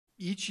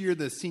Each year,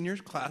 the seniors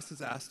class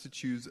is asked to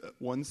choose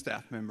one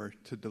staff member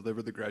to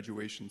deliver the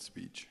graduation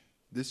speech.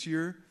 This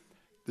year,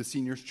 the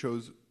seniors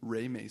chose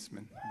Ray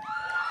Maceman,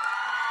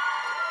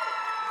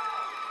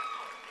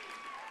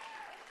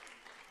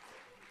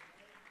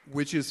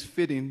 which is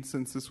fitting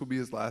since this will be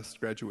his last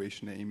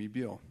graduation at Amy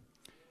Beale.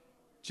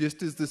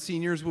 Just as the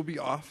seniors will be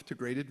off to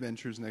great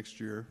adventures next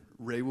year,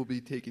 Ray will be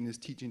taking his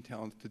teaching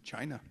talents to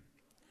China.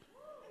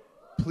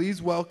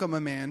 Please welcome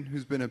a man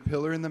who's been a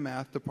pillar in the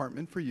math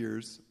department for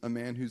years, a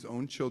man whose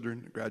own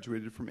children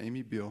graduated from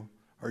Amy Beale,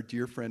 our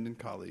dear friend and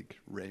colleague,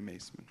 Ray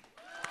Maceman.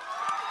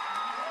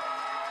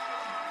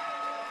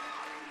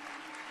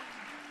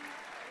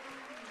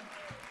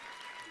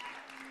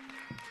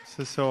 This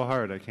is so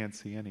hard, I can't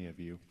see any of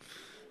you.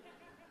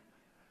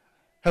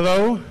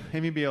 Hello,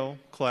 Amy Beale,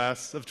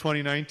 class of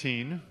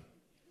 2019.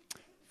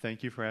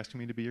 Thank you for asking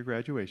me to be your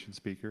graduation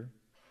speaker.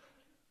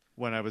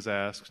 When I was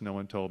asked, no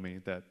one told me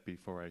that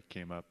before I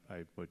came up,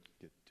 I would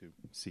get to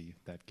see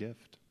that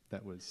gift.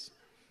 That was,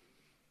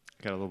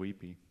 got a little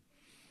weepy.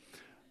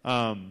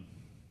 Yeah,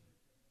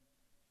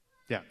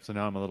 so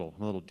now I'm a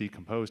little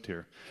decomposed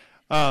here.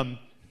 Gotta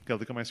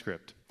look at my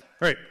script.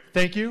 All right,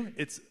 thank you.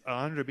 It's an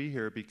honor to be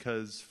here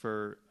because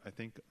for, I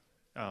think,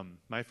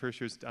 my first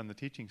year on the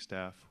teaching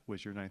staff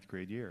was your 9th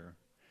grade year.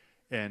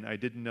 And I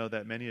didn't know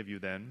that many of you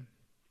then,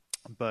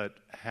 but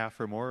half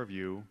or more of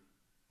you,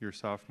 your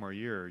sophomore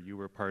year, you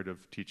were part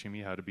of teaching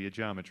me how to be a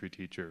geometry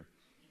teacher,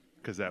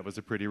 because that was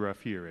a pretty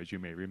rough year, as you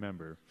may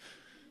remember.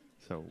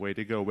 So way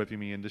to go, whipping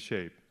me into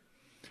shape.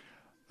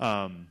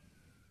 And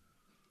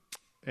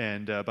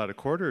about a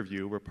quarter of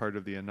you were part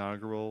of the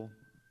inaugural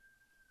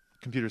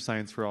Computer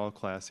Science for All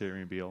class here at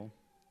Amy Beale.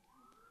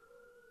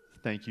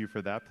 Thank you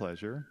for that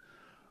pleasure.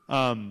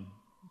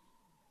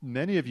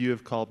 Many of you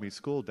have called me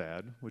school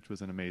dad, which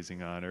was an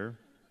amazing honor.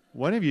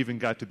 One of you even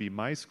got to be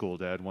my school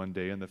dad one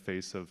day in the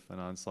face of an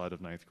onslaught of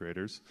 9th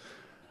graders.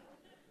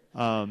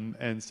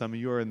 And some of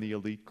you are in the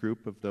elite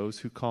group of those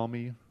who call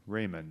me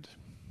Raymond.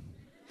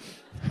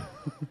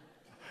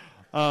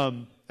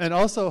 And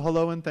also,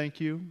 hello and thank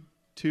you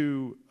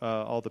to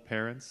all the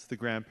parents, the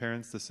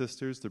grandparents, the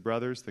sisters, the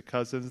brothers, the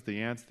cousins,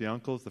 the aunts, the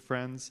uncles, the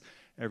friends,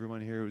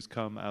 everyone here who's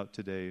come out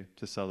today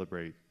to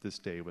celebrate this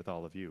day with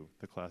all of you,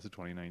 the class of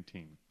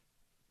 2019.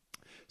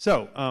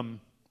 So,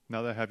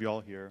 now that I have you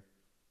all here,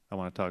 I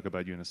want to talk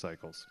about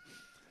unicycles.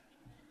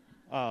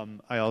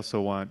 I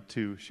also want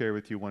to share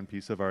with you one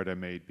piece of art I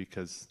made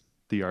because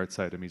the art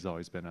side of me has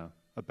always been a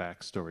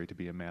backstory to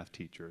be a math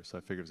teacher. So I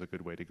figured it was a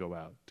good way to go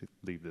out, to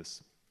leave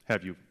this,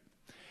 have you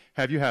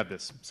have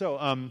this. So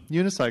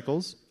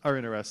unicycles are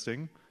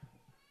interesting.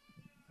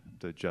 I have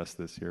to adjust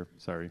this here,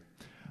 sorry.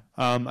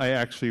 I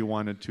actually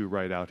wanted to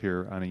ride out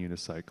here on a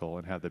unicycle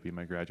and have that be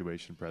my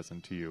graduation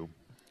present to you.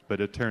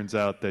 But it turns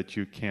out that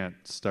you can't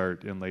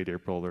start in late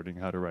April learning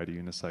how to ride a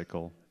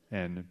unicycle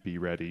and be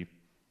ready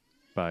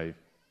by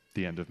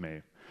the end of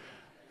May.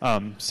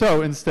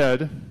 So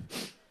instead,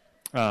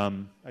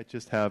 I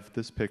just have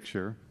this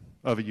picture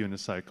of a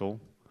unicycle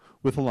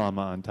with a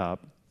llama on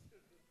top.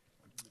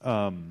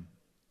 But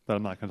I'm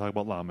not going to talk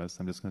about llamas.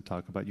 I'm just going to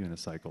talk about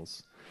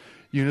unicycles.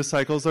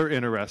 Unicycles are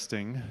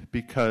interesting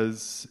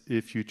because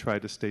if you try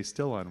to stay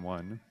still on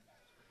one,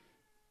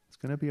 it's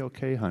going to be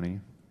okay, honey.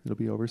 It'll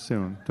be over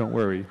soon. Don't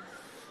worry.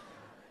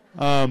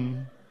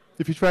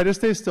 If you try to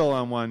stay still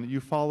on one,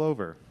 you fall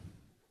over.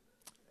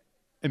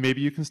 And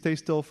maybe you can stay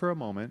still for a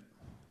moment,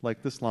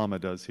 like this llama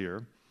does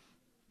here,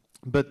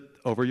 but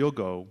over you'll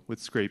go with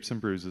scrapes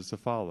and bruises to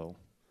follow.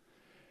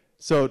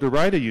 So to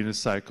ride a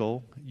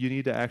unicycle, you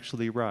need to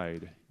actually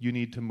ride. You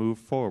need to move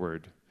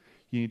forward.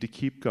 You need to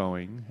keep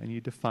going, and you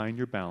need to find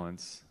your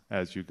balance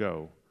as you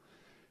go.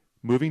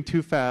 Moving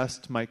too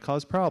fast might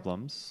cause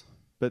problems,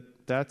 but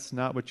that's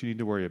not what you need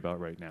to worry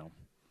about right now.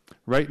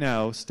 Right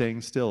now,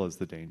 staying still is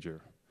the danger.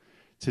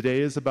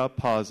 Today is about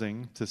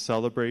pausing to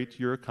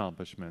celebrate your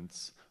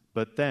accomplishments,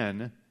 but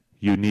then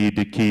you need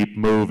to keep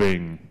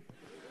moving.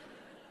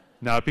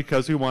 Not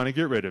because we want to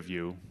get rid of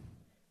you,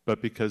 but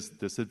because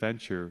this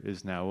adventure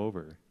is now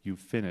over. You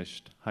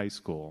finished high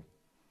school.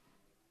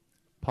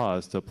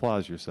 Pause to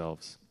applaud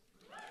yourselves.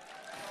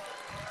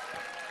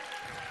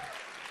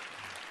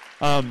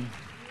 Good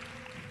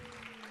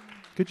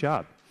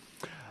job.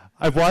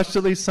 I've watched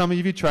at least some of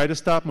you try to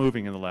stop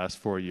moving in the last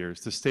 4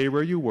 years, to stay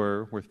where you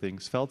were, where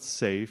things felt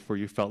safe, where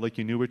you felt like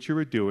you knew what you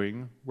were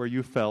doing, where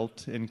you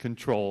felt in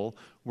control,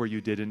 where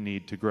you didn't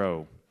need to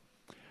grow.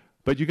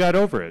 But you got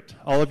over it.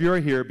 All of you are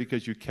here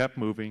because you kept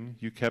moving,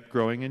 you kept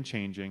growing and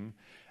changing,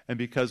 and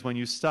because when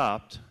you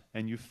stopped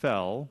and you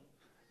fell,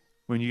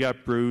 when you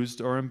got bruised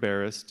or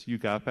embarrassed, you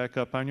got back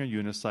up on your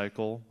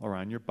unicycle or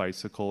on your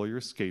bicycle or your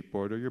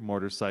skateboard or your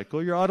motorcycle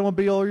or your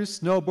automobile or your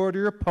snowboard or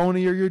your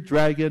pony or your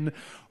dragon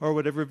or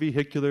whatever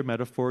vehicular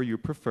metaphor you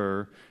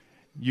prefer.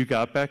 You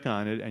got back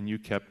on it and you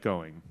kept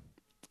going.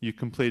 You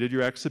completed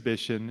your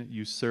exhibition,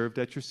 you served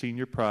at your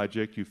senior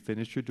project, you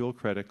finished your dual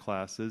credit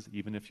classes,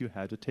 even if you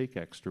had to take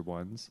extra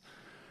ones.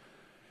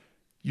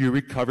 You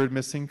recovered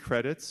missing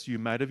credits, you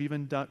might have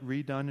even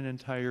redone an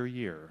entire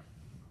year.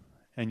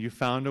 and you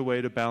found a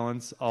way to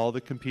balance all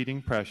the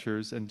competing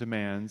pressures and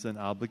demands and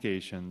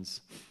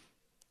obligations.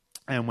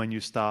 And when you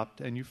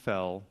stopped and you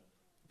fell,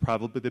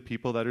 probably the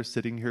people that are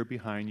sitting here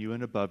behind you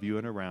and above you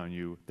and around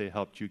you, they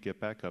helped you get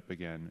back up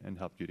again and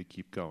helped you to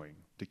keep going,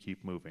 to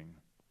keep moving.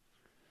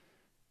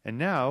 And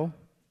now,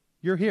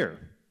 you're here.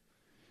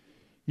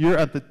 You're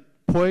at the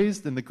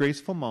poised in the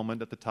graceful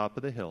moment at the top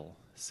of the hill,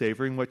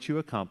 savoring what you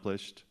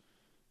accomplished,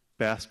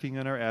 basking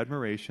in our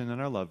admiration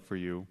and our love for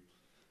you.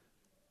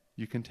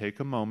 You can take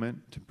a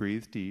moment to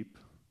breathe deep,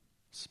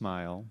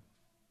 smile,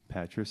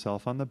 pat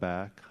yourself on the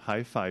back,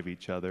 high-five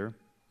each other,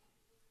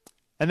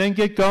 and then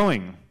get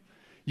going.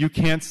 You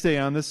can't stay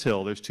on this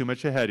hill. There's too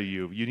much ahead of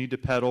you. You need to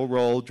pedal,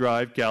 roll,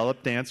 drive,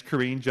 gallop, dance,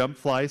 careen, jump,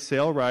 fly,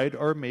 sail, ride,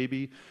 or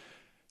maybe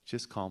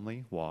just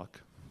calmly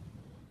walk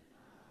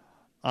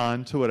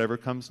on to whatever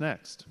comes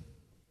next.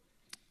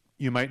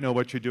 You might know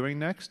what you're doing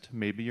next.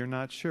 Maybe you're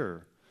not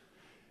sure.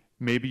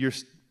 Maybe you're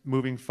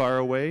moving far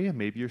away.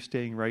 Maybe you're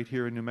staying right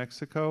here in New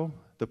Mexico.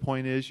 The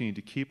point is you need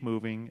to keep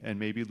moving and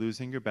maybe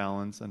losing your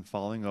balance and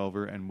falling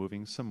over and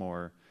moving some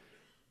more.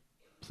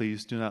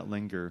 Please do not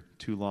linger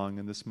too long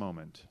in this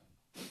moment.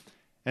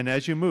 And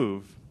as you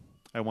move,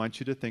 I want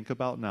you to think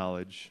about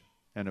knowledge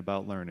and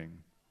about learning.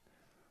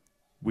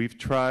 We've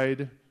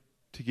tried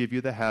to give you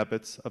the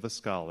habits of a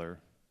scholar,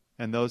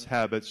 and those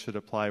habits should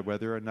apply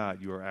whether or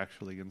not you are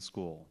actually in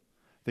school.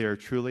 They are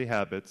truly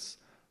habits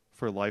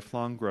for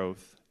lifelong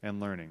growth and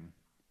learning.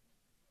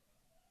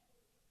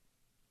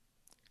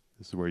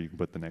 This is where you can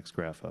put the next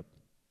graph up.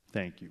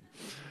 Thank you.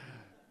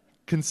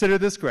 Consider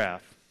this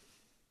graph.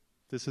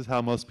 This is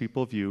how most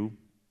people view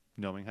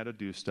knowing how to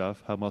do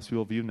stuff, how most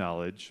people view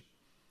knowledge.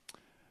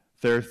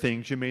 There are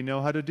things you may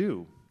know how to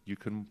do. You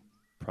can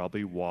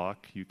probably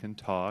walk, you can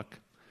talk,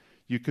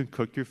 you can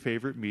cook your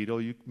favorite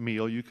meal,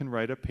 you can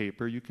write a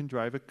paper, you can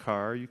drive a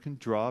car, you can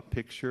draw a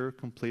picture,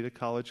 complete a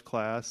college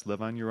class,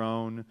 live on your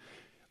own,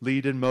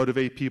 lead and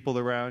motivate people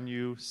around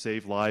you,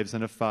 save lives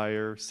in a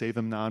fire, save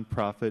a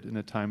nonprofit in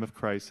a time of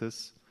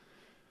crisis,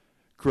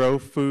 grow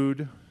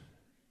food,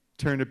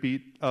 turn a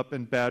beat-up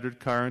and battered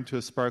car into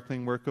a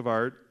sparkling work of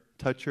art,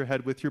 touch your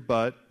head with your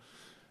butt,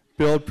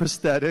 build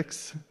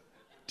prosthetics,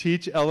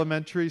 teach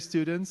elementary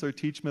students or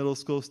teach middle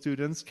school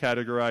students,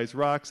 categorize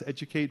rocks,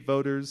 educate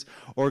voters,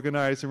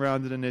 organize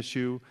around an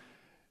issue,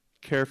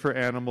 care for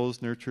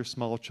animals, nurture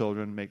small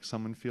children, make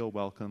someone feel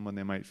welcome when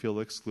they might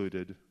feel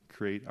excluded,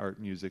 create art,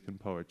 music, and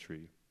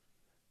poetry.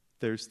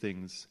 There's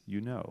things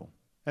you know.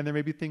 And there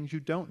may be things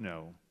you don't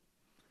know.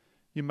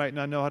 You might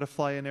not know how to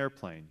fly an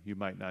airplane. You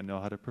might not know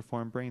how to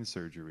perform brain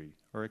surgery,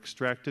 or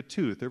extract a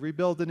tooth, or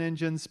rebuild an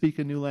engine, speak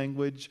a new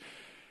language,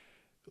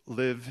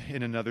 live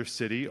in another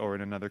city or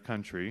in another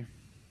country,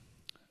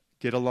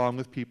 get along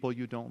with people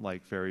you don't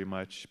like very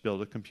much,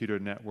 build a computer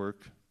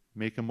network,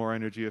 make a more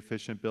energy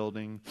efficient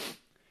building,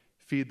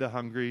 feed the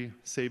hungry,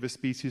 save a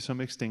species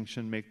from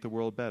extinction, make the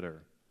world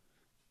better.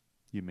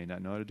 You may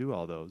not know how to do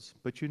all those,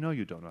 but you know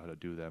you don't know how to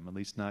do them, at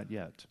least not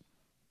yet.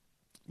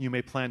 You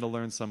may plan to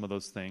learn some of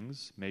those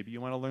things. Maybe you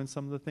want to learn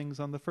some of the things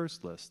on the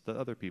first list that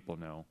other people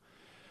know.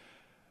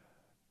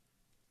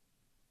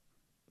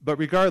 But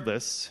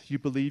regardless, you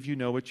believe you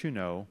know what you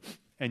know,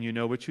 and you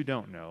know what you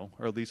don't know,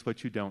 or at least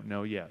what you don't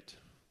know yet.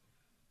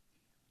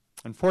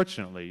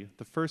 Unfortunately,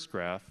 the first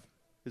graph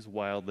is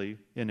wildly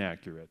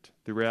inaccurate.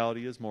 The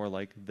reality is more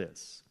like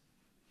this.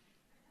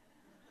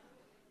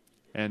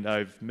 And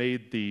I've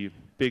made the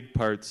big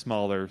part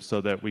smaller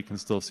so that we can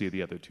still see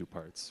the other two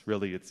parts.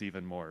 Really, it's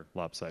even more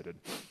lopsided.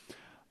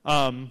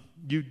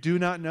 You do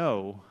not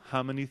know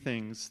how many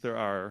things there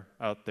are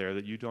out there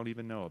that you don't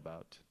even know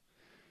about.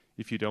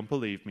 If you don't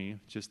believe me,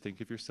 just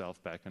think of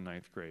yourself back in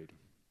 9th grade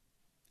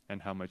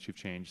and how much you've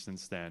changed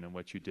since then and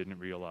what you didn't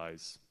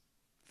realize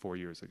 4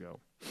 years ago.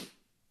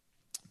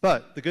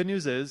 But the good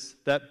news is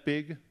that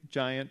big,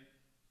 giant,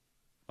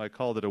 I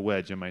called it a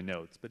wedge in my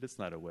notes, but it's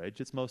not a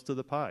wedge, it's most of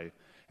the pie.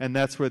 And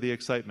that's where the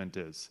excitement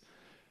is.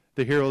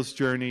 The hero's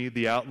journey,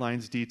 the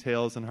outlines,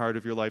 details, and heart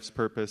of your life's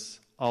purpose,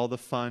 all the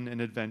fun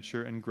and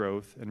adventure and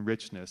growth and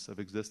richness of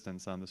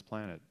existence on this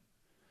planet.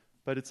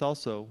 But it's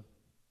also,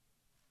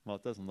 well,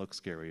 it doesn't look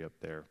scary up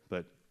there,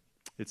 but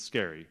it's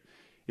scary.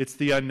 It's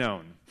the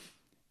unknown.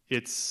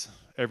 It's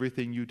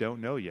everything you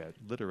don't know yet,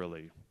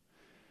 literally.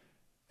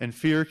 And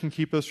fear can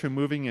keep us from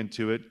moving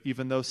into it,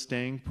 even though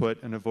staying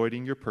put and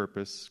avoiding your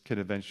purpose can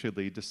eventually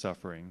lead to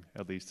suffering,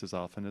 at least as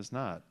often as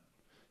not.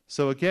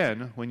 So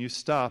again, when you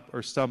stop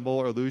or stumble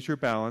or lose your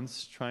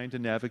balance, trying to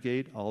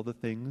navigate all the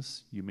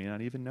things you may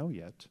not even know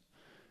yet,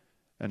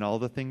 and all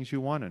the things you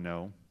want to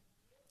know,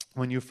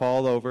 when you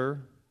fall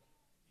over,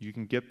 you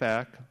can get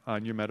back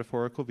on your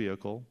metaphorical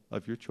vehicle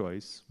of your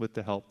choice with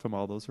the help from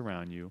all those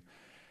around you,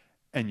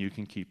 and you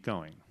can keep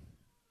going.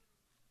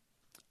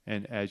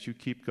 And as you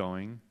keep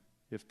going,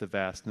 if the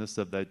vastness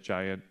of that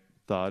giant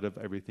thought of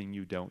everything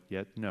you don't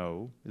yet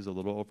know is a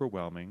little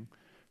overwhelming,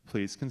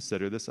 please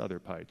consider this other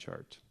pie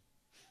chart.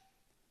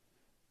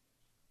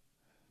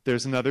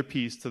 There's another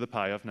piece to the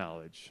pie of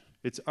knowledge.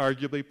 It's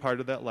arguably part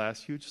of that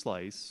last huge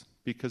slice,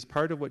 because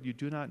part of what you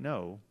do not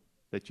know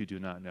that you do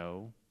not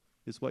know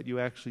is what you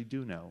actually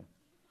do know.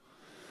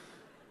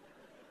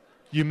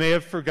 You may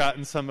have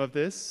forgotten some of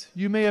this.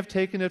 You may have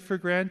taken it for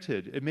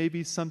granted. It may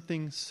be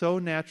something so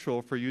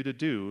natural for you to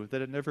do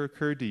that it never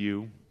occurred to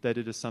you that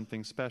it is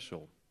something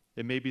special.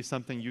 It may be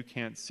something you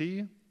can't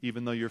see,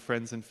 even though your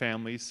friends and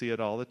family see it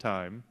all the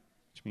time,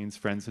 which means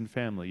friends and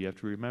family. You have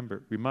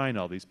to remind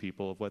all these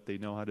people of what they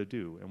know how to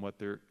do and what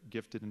they're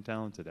gifted and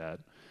talented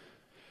at.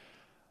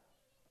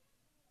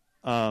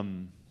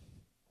 And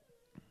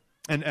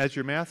as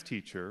your math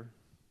teacher,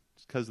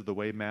 because of the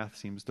way math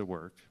seems to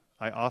work,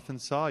 I often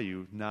saw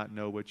you not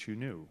know what you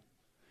knew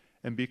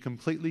and be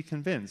completely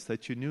convinced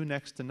that you knew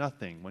next to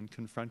nothing when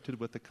confronted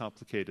with a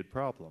complicated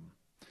problem.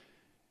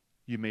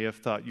 You may have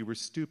thought you were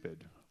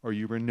stupid, or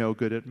you were no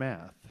good at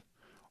math,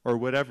 or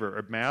whatever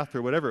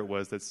it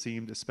was that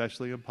seemed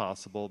especially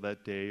impossible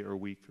that day or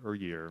week or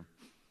year.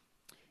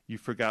 You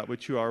forgot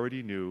what you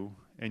already knew,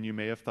 and you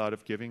may have thought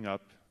of giving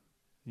up.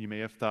 You may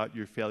have thought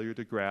your failure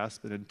to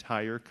grasp an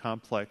entire,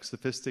 complex,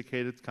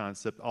 sophisticated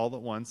concept all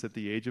at once at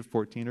the age of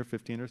 14 or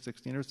 15 or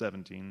 16 or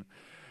 17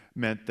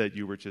 meant that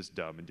you were just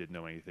dumb and didn't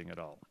know anything at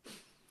all.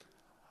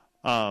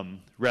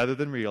 Rather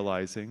than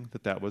realizing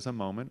that that was a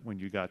moment when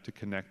you got to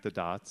connect the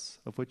dots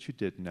of what you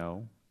did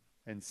know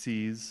and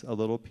seize a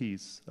little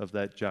piece of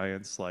that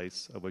giant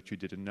slice of what you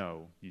didn't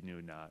know you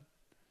knew not,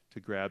 to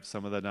grab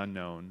some of that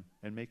unknown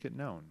and make it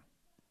known.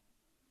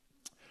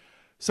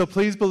 So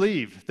please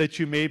believe that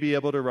you may be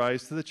able to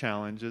rise to the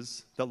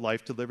challenges that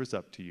life delivers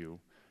up to you.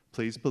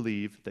 Please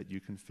believe that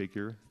you can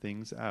figure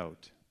things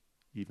out,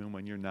 even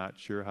when you're not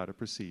sure how to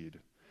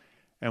proceed.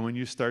 And when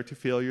you start to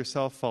feel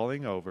yourself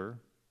falling over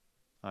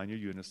on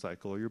your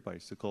unicycle or your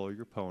bicycle or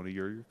your pony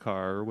or your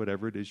car or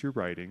whatever it is you're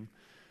riding,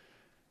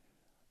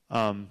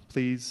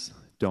 please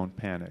don't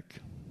panic.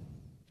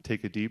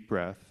 Take a deep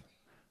breath,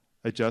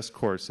 adjust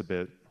course a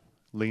bit,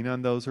 lean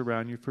on those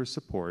around you for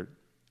support,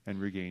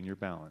 and regain your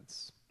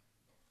balance.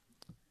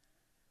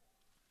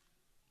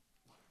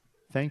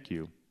 Thank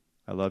you.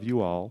 I love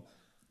you all.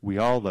 We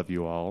all love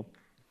you all.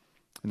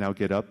 Now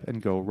get up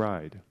and go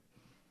ride.